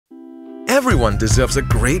Everyone deserves a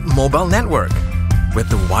great mobile network with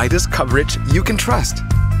the widest coverage you can trust.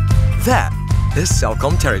 That is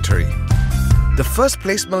Celcom territory. The first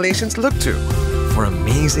place Malaysians look to for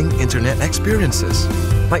amazing internet experiences.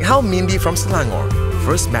 Like how Mindy from Selangor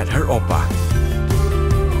first met her oppa.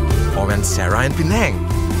 Or when Sarah in Penang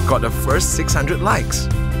got the first 600 likes.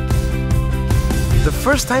 The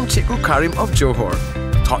first time Cikgu Karim of Johor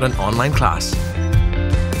taught an online class.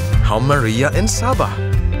 How Maria in Sabah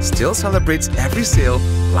still celebrates every sale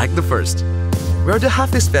like the first. Where the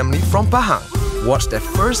Hafiz family from Pahang watched their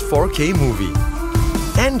first 4K movie.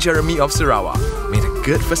 And Jeremy of Sarawak made a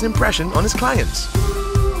good first impression on his clients.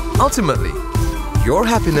 Ultimately, your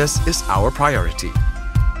happiness is our priority.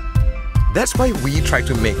 That's why we try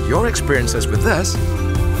to make your experiences with us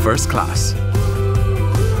first class.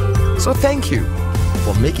 So thank you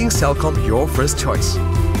for making Celcom your first choice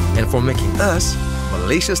and for making us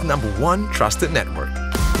Malaysia's #1 trusted network.